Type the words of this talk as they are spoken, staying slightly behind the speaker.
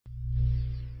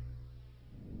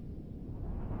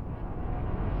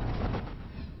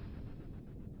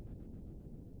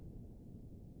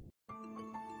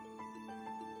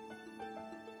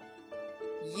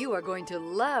You are going to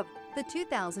love the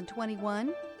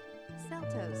 2021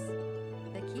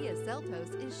 Seltos. The Kia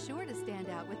Seltos is sure to stand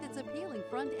out with its appealing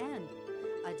front end.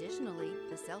 Additionally,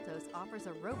 the Seltos offers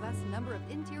a robust number of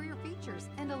interior features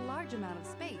and a large amount of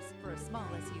space for a small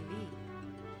SUV,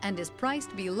 and is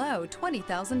priced below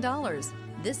 $20,000.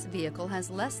 This vehicle has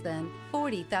less than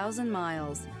 40,000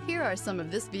 miles. Here are some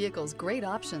of this vehicle's great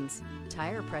options: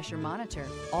 tire pressure monitor,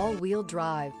 all-wheel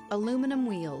drive, aluminum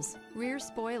wheels, rear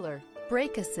spoiler,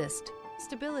 brake assist,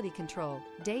 stability control,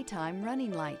 daytime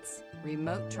running lights,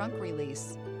 remote trunk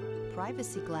release,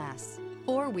 privacy glass,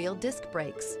 four-wheel disc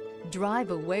brakes.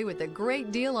 Drive away with a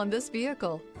great deal on this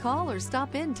vehicle. Call or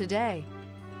stop in today.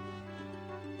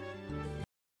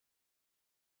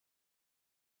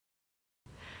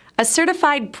 A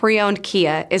certified pre-owned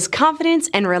Kia is confidence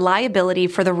and reliability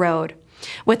for the road.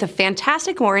 With a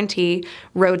fantastic warranty,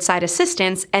 roadside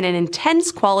assistance, and an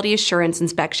intense quality assurance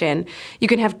inspection, you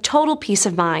can have total peace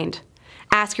of mind.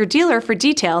 Ask your dealer for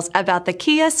details about the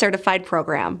Kia Certified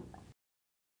program.